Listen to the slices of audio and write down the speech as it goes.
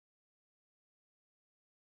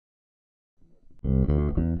Hey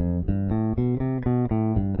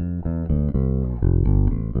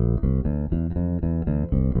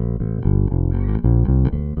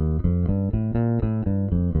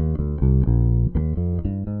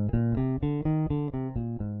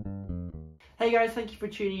guys, thank you for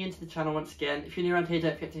tuning into the channel once again. If you're new around here,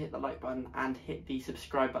 don't forget to hit the like button and hit the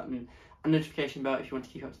subscribe button and notification bell if you want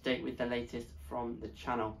to keep up to date with the latest from the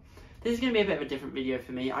channel. This is going to be a bit of a different video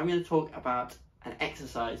for me. I'm going to talk about an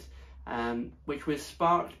exercise which was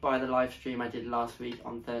sparked by the live stream I did last week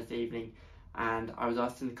on Thursday evening, and I was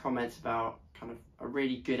asked in the comments about kind of a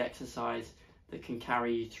really good exercise that can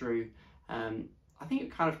carry you through, I think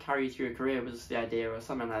it kind of carry you through a career was the idea or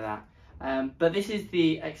something like that. But this is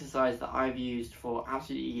the exercise that I've used for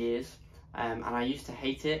absolutely years, and I used to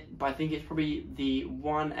hate it, but I think it's probably the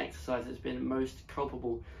one exercise that's been most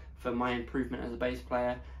culpable for my improvement as a bass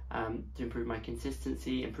player, to improve my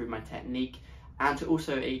consistency, improve my technique, and to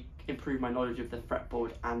also improve my knowledge of the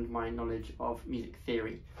fretboard and my knowledge of music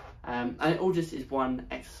theory. And it all just is one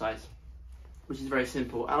exercise, which is very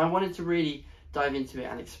simple, and I wanted to really dive into it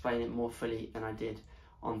and explain it more fully than I did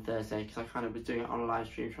on Thursday, because I kind of was doing it on a live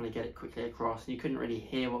stream trying to get it quickly across and you couldn't really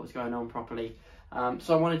hear what was going on properly,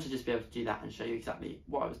 so I wanted to just be able to do that and show you exactly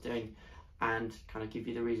what I was doing and kind of give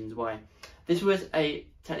you the reasons why. This was a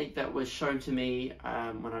technique that was shown to me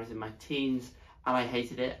when I was in my teens, and I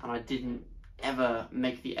hated it, and I didn't ever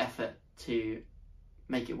make the effort to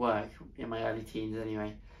make it work in my early teens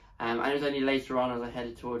anyway. And it was only later on, as I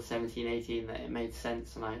headed towards 17, 18, that it made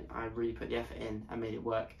sense and I really put the effort in and made it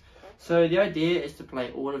work. So the idea is to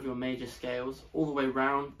play all of your major scales all the way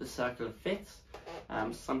around the circle of fifths.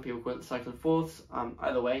 Some people call it the cycle of fourths,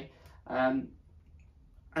 either way. And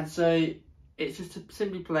so it's just to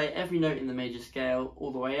simply play every note in the major scale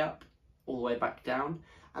all the way up, all the way back down,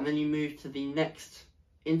 and then you move to the next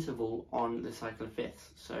interval on the cycle of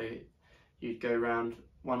fifths. So you'd go around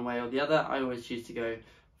one way or the other. I always choose to go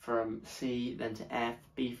from C, then to F,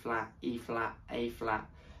 B flat, E flat, A flat,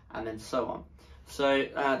 and then so on. So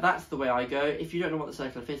that's the way I go. If you don't know what the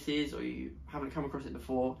cycle of fifths is, or you haven't come across it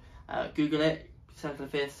before, Google it, cycle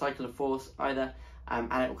of fifths, cycle of fourths, either, and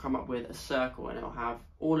it will come up with a circle, and it will have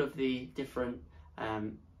all of the different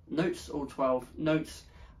notes, all 12 notes,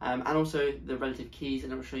 and also the relative keys,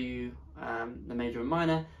 and it will show you the major and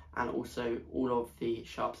minor, and also all of the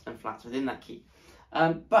sharps and flats within that key.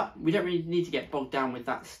 But we don't really need to get bogged down with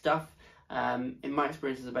that stuff. In my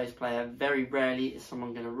experience as a bass player, very rarely is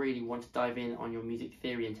someone going to really want to dive in on your music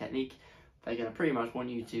theory and technique. They're going to pretty much want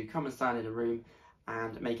you to come and stand in a room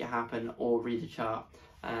and make it happen, or read a chart.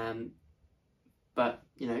 But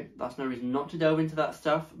you know, that's no reason not to delve into that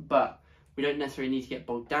stuff, but we don't necessarily need to get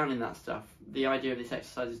bogged down in that stuff. The idea of this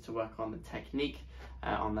exercise is to work on the technique,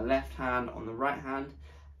 on the left hand, on the right hand,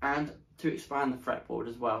 and to expand the fretboard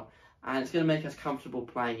as well. And it's going to make us comfortable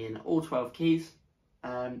playing in all 12 keys,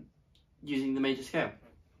 using the major scale.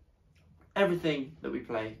 Everything that we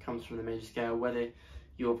play comes from the major scale, whether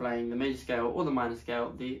you're playing the major scale or the minor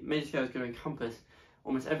scale. The major scale is going to encompass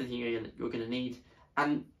almost everything you're going to need,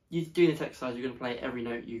 and you doing this exercise, you're going to play every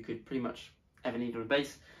note you could pretty much ever need on a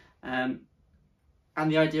bass. And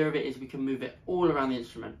the idea of it is we can move it all around the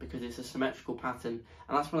instrument because it's a symmetrical pattern,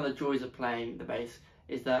 and that's one of the joys of playing the bass,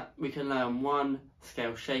 is that we can learn one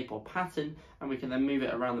scale shape or pattern, and we can then move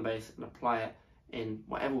it around the bass and apply it in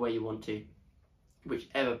whatever way you want to,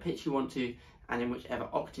 whichever pitch you want to, and in whichever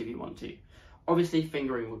octave you want to. Obviously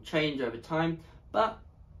fingering will change over time, but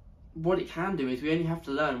what it can do is we only have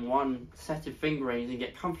to learn one set of fingerings and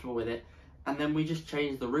get comfortable with it, and then we just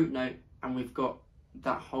change the root note and we've got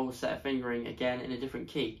that whole set of fingering again in a different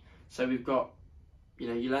key. So we've got, you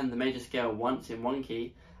know, you learn the major scale once in one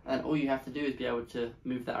key, and all you have to do is be able to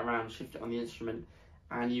move that around, shift it on the instrument,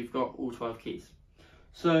 and you've got all 12 keys.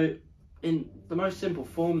 So in the most simple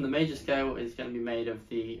form, the major scale is going to be made of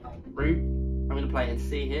the root. I'm going to play it in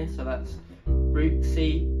C here, so that's root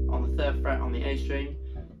C on the 3rd fret on the A string,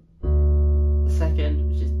 the 2nd,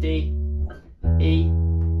 which is D, E,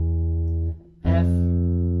 F,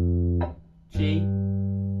 G,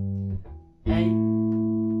 A,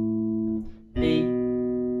 B,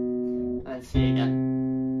 and then C again.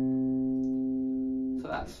 So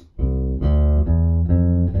that's, and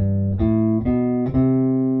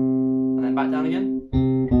then back down again.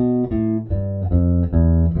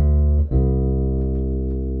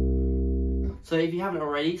 So if you haven't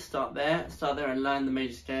already, start there and learn the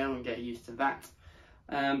major scale and get used to that.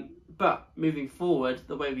 But moving forward,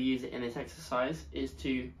 the way we use it in this exercise is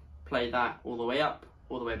to play that all the way up,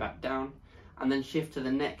 all the way back down, and then shift to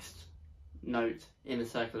the next note in the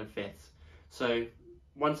circle of fifths. So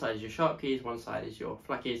one side is your sharp keys, one side is your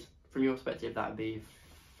flat keys. From your perspective, that would be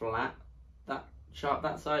flat, sharp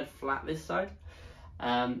that side, flat this side.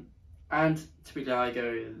 And typically I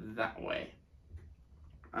go that way.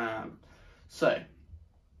 So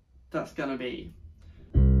that's going to be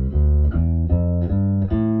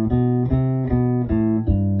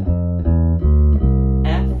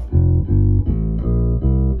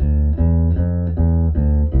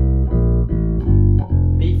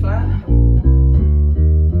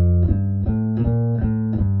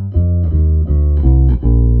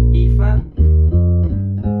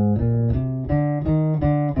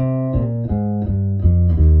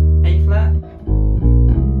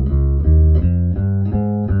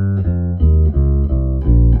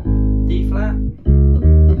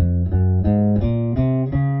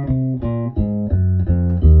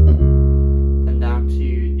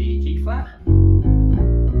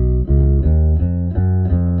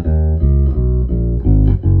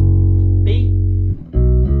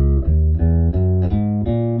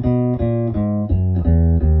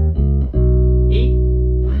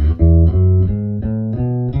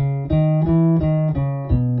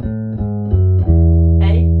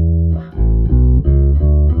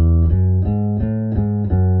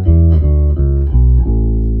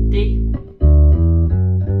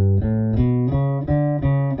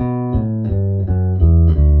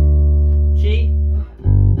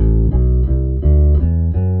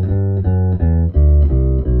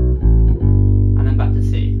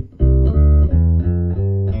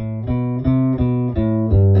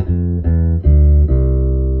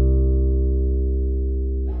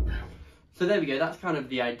So there we go, that's kind of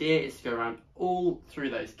the idea, is to go around all through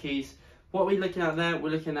those keys. What we're looking at there, we're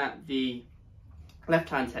looking at the left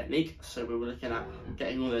hand technique. So we were looking at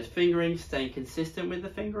getting all those fingerings, staying consistent with the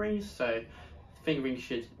fingerings. So fingering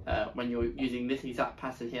should, when you're using this exact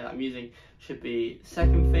pattern here that I'm using, should be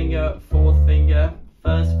second finger, fourth finger,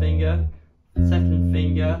 first finger, second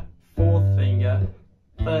finger, fourth finger,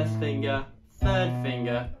 first finger, third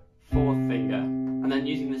finger, fourth finger. And then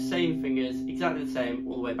using the same fingers, exactly the same,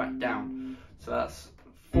 all the way back down. So that's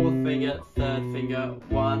fourth finger, third finger,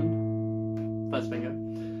 one, first finger,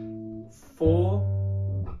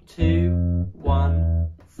 4, 2, 1,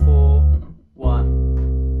 4,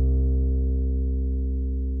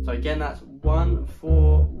 1. So again, that's 1,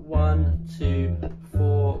 4, 1, 2,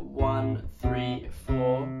 4, 1, 3,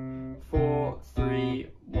 4, 4, 3,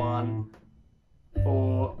 1,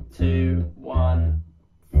 4, 2, 1,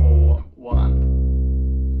 4, 1.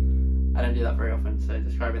 I don't do that very often, so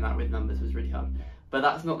describing that with numbers was really hard. But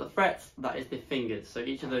that's not the frets, that is the fingers. So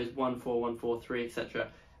each of those 1, 4, 1, 4, 3, etc.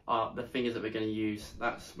 are the fingers that we're going to use.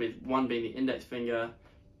 That's with 1 being the index finger,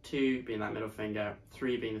 2 being that middle finger,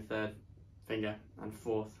 3 being the third finger, and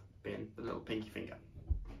 4th being the little pinky finger.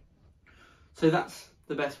 So that's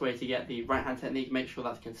the best way to get the right hand technique. Make sure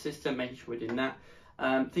that's consistent, making sure we're doing that.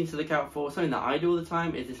 Things to look out for, something that I do all the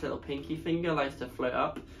time is this little pinky finger likes to float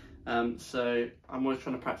up. So I'm always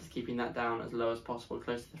trying to practice keeping that down as low as possible,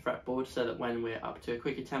 close to the fretboard, so that when we're up to a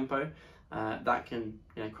quicker tempo, that can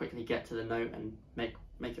quickly get to the note and make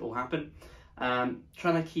it all happen. Trying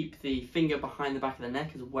to keep the finger behind the back of the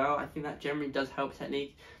neck as well, I think that generally does help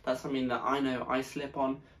technique. That's something that I know I slip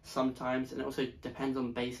on sometimes, and it also depends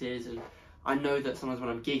on basses, and I know that sometimes when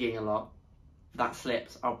I'm gigging a lot, that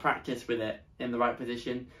slips. I'll practice with it in the right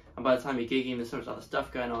position, and by the time you're gigging, there's so much other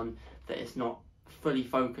stuff going on that it's not fully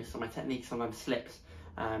focused, so my technique sometimes slips,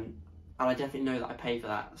 and I definitely know that I pay for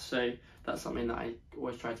that, so that's something that I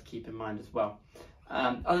always try to keep in mind as well.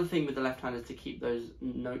 Other thing with the left hand is to keep those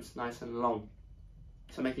notes nice and long,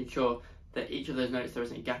 so making sure that each of those notes there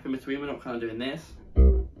isn't a gap in between. We're not kind of doing this,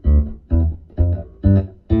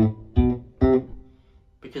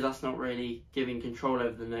 because that's not really giving control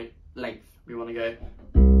over the note length. We want to go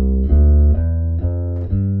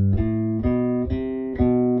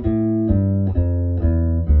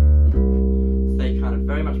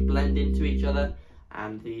blend into each other,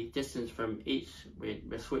 and the distance from each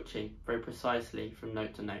we're switching very precisely from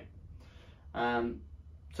note to note.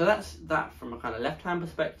 So that's that from a kind of left hand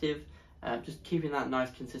perspective. Just keeping that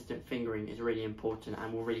nice consistent fingering is really important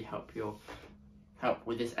and will really help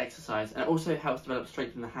with this exercise, and it also helps develop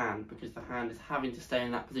strength in the hand, because the hand is having to stay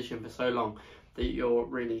in that position for so long that you're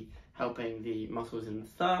really helping the muscles in the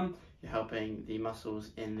thumb, you're helping the muscles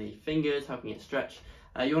in the fingers, helping it stretch.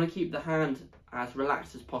 You want to keep the hand as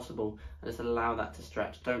relaxed as possible and just allow that to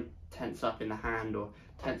stretch. Don't tense up in the hand or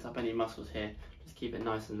tense up any muscles here. Just keep it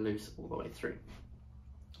nice and loose all the way through.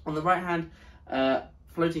 On the right hand,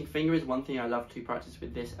 floating finger is one thing I love to practice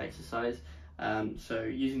with this exercise. So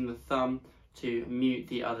using the thumb to mute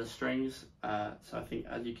the other strings. So I think,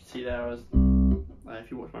 as you can see there,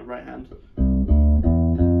 if you watch my right hand,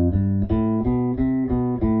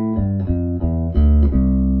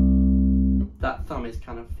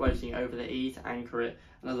 easy to anchor it,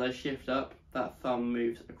 and as I shift up, that thumb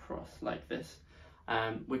moves across like this,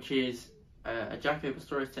 which is a Jaco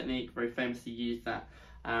Pastorius technique, very famously used that,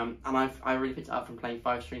 and I really picked it up from playing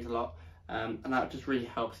 5 strings a lot, and that just really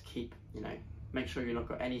helps keep, make sure you've not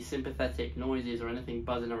got any sympathetic noises or anything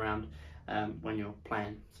buzzing around when you're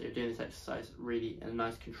playing. So you're doing this exercise really in a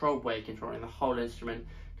nice controlled way, controlling the whole instrument,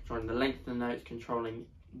 controlling the length of the notes, controlling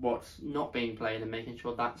what's not being played, and making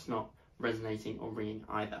sure that's not resonating or ringing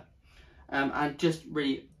either. And just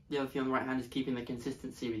really, the other thing on the right hand is keeping the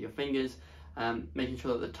consistency with your fingers, making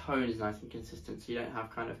sure that the tone is nice and consistent, so you don't have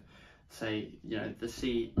kind of, say, the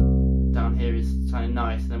C down here is sounding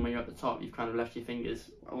nice, and then when you're at the top you've kind of left your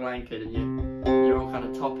fingers all anchored and you're all kind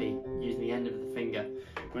of toppy using the end of the finger.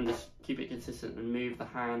 We're going to just keep it consistent and move the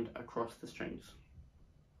hand across the strings.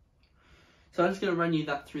 So I'm just going to run you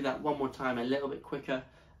through that one more time, a little bit quicker,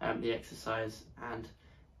 the exercise, and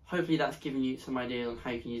hopefully that's given you some ideas on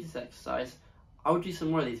how you can use this exercise. I will do some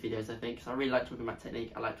more of these videos, I think, because I really like talking about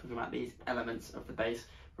technique. I like talking about these elements of the bass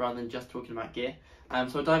rather than just talking about gear.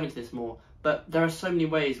 So I'll dive into this more. But there are so many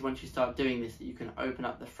ways once you start doing this that you can open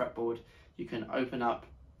up the fretboard, you can open up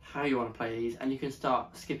how you want to play these, and you can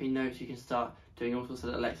start skipping notes, you can start doing all sorts of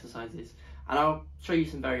little exercises. And I'll show you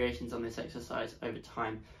some variations on this exercise over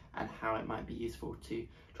time and how it might be useful to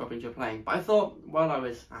drop into your playing. But I thought, while I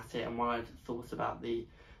was at it and while I'd thought about the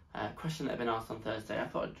question that had been asked on Thursday, I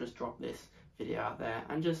thought I'd just drop this video out there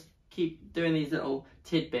and just keep doing these little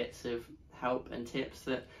tidbits of help and tips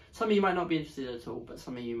that some of you might not be interested in at all, but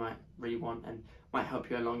some of you might really want and might help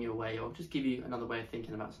you along your way, or just give you another way of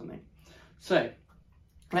thinking about something. So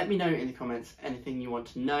let me know in the comments anything you want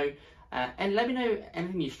to know, and let me know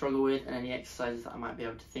anything you struggle with and any exercises that I might be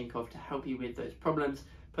able to think of to help you with those problems.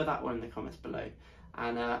 Put that one in the comments below,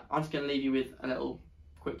 and I'm just going to leave you with a little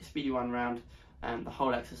quick speedy one round the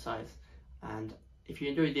whole exercise. And if you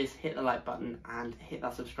enjoyed this, hit the like button and hit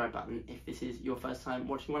that subscribe button if this is your first time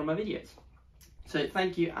watching one of my videos. So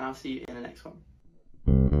thank you, and I'll see you in the next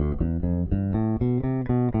one.